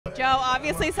Joe,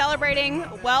 obviously celebrating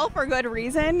well for good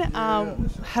reason.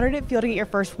 How did it feel to get your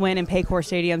first win in Paycor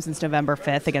Stadium since November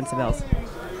 5th against the Bills?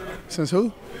 Since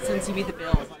who? Since you beat the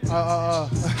Bills.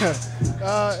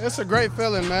 It's a great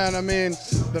feeling, man. I mean,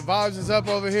 the vibes is up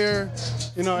over here.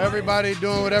 You know, everybody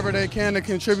doing whatever they can to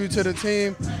contribute to the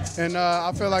team. And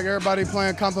I feel like everybody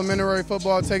playing complimentary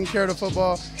football, taking care of the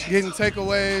football, getting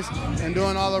takeaways, and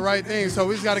doing all the right things. So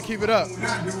we just got to keep it up.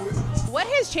 What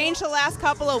has changed the last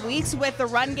couple of weeks with the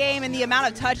run game and the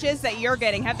amount of touches that you're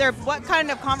getting? What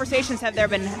kind of conversations have there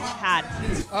been had?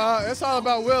 It's all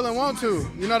about will and want to.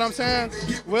 You know what I'm saying?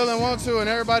 Will and want to, and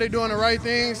everybody doing the right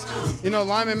things. You know,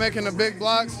 linemen making the big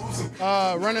blocks,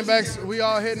 running backs, we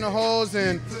all hitting the holes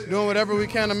and doing whatever we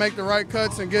can to make the right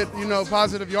cuts and get, you know,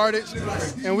 positive yardage.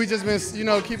 And we just been, you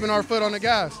know, keeping our foot on the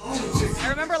gas. I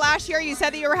remember last year you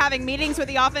said that you were having meetings with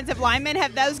the offensive linemen.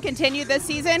 Have those continued this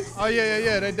season? Oh,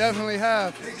 yeah. They definitely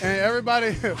have. And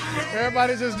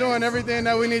everybody's just doing everything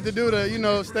that we need to do to, you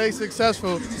know, stay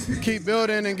successful, keep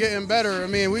building and getting better. I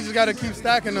mean, we just got to keep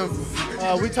stacking them.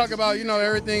 We talk about, you know,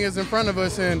 everything is in front of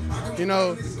us, and, you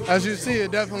know, as you see,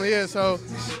 it definitely is. So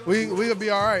we'll be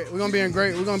all right. We're gonna be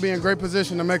in great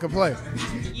position to make a play.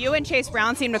 You and Chase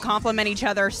Brown seem to complement each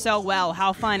other so well.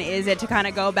 How fun is it to kind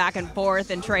of go back and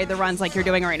forth and trade the runs like you're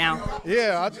doing right now?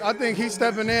 Yeah, I think he's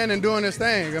stepping in and doing his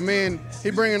thing. I mean,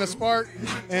 he's bringing a spark,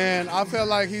 and I feel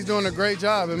like he's doing a great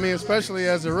job. I mean, especially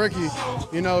as a rookie,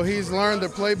 you know, he's learned the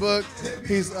playbook.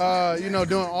 He's, you know,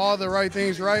 doing all the right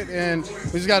things right, and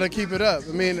we just got to keep it up.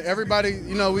 I mean, everybody,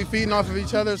 you know, we feeding off of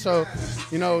each other, so,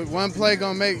 you know, one play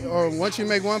gonna make, or once you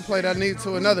make one play, that leads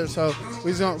to another. So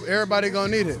everybody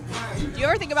gonna need it. Do you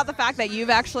ever think about the fact that you've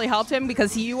actually helped him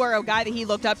because you were a guy that he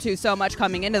looked up to so much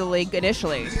coming into the league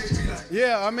initially?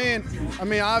 Yeah, I mean,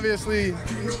 obviously,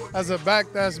 as a back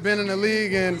that's been in the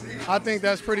league, and I think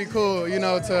that's pretty cool, you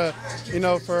know,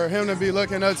 for him to be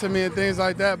looking up to me and things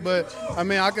like that. But I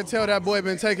mean, I could tell that boy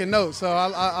been taking notes, so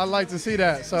I like to see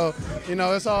that. So, you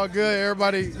know, it's all good.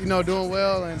 Everybody, you know, doing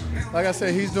well, and like I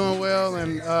said, he's doing well,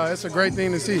 and it's a great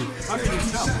thing to see.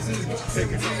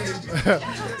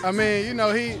 I mean, you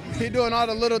know, he doing all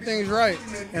the little things right,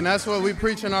 and that's what we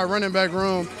preach in our running back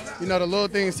room. You know, the little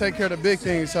things take care of the big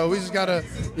things. So we just got to,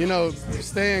 you know,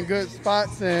 stay in good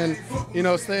spots and, you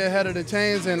know, stay ahead of the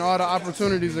chains and all the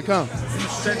opportunities to come. Do you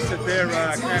sense that they're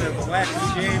kind of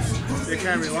relaxing games? They're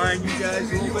kind of relying on you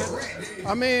guys a little bit?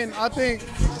 I mean, I think,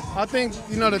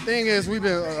 you know, the thing is we've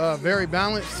been very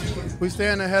balanced. We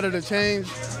staying ahead of the chains.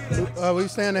 We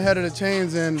stand ahead of the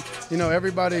chains, and, you know,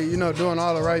 everybody, you know, doing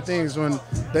all the right things when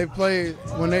they play,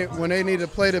 when they need a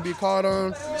play to be called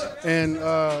on, and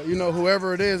you know,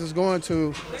 whoever it is going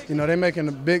to, you know, they making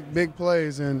the big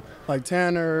plays, and like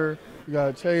Tanner, you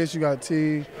got Chase, you got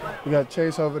T, you got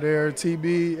Chase over there,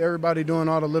 TB, everybody doing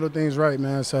all the little things right,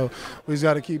 man. So we just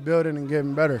got to keep building and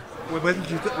getting better.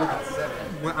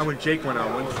 When Jake went out,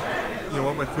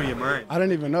 what went through your mind? I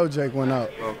didn't even know Jake went out.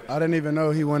 Okay. I didn't even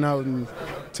know he went out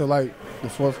until like the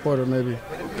fourth quarter, maybe.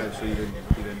 Okay, so you didn't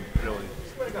really.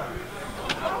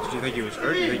 Did you think he was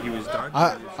hurt? Did you think he was done?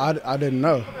 I didn't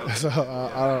know, so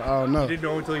I don't know. You didn't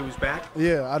know until he was back?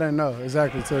 Yeah, I didn't know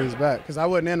exactly until he was back, because I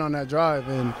wasn't in on that drive,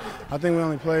 and I think we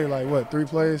only played like, what, 3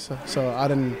 plays? So I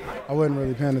wasn't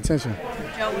really paying attention.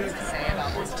 Joe, what does to say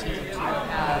about this team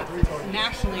to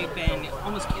nationally been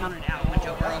almost counted out when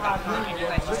Joe Burrow got hurt, and you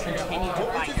guys just continue to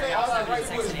fight your house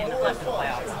 7-6 and end up left in the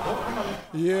playoffs?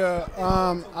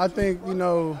 Yeah, I think, you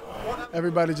know,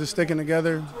 everybody just sticking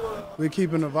together. We're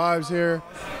keeping the vibes here.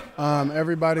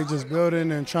 Everybody just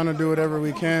building and trying to do whatever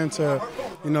we can to,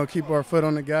 you know, keep our foot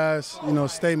on the gas, you know,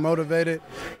 stay motivated,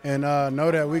 and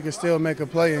know that we can still make a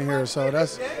play in here. So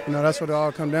that's, you know, that's what it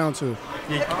all come down to.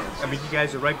 I mean, you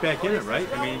guys are right back in it, right?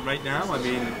 I mean, right now, I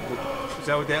mean, is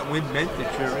that what that win meant,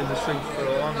 that you're in this thing for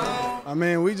a long time? I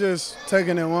mean, we just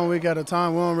taking it 1 week at a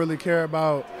time. We don't really care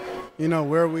about, you know,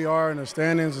 where we are in the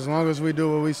standings, as long as we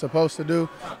do what we're supposed to do,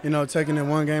 you know, taking it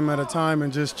 1 game at a time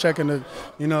and just checking the,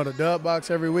 you know, the dub box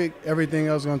every week. Everything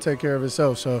else is going to take care of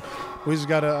itself. So we just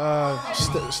got to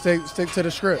stick to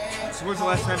the script. So when's the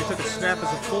last time you took a snap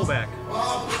as a fullback?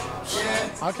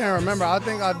 I can't remember. I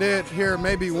think I did here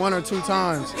maybe 1 or 2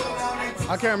 times.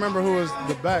 I can't remember who was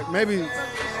the back. Maybe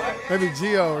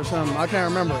Gio or something. I can't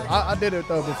remember. I did it,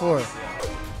 though, before.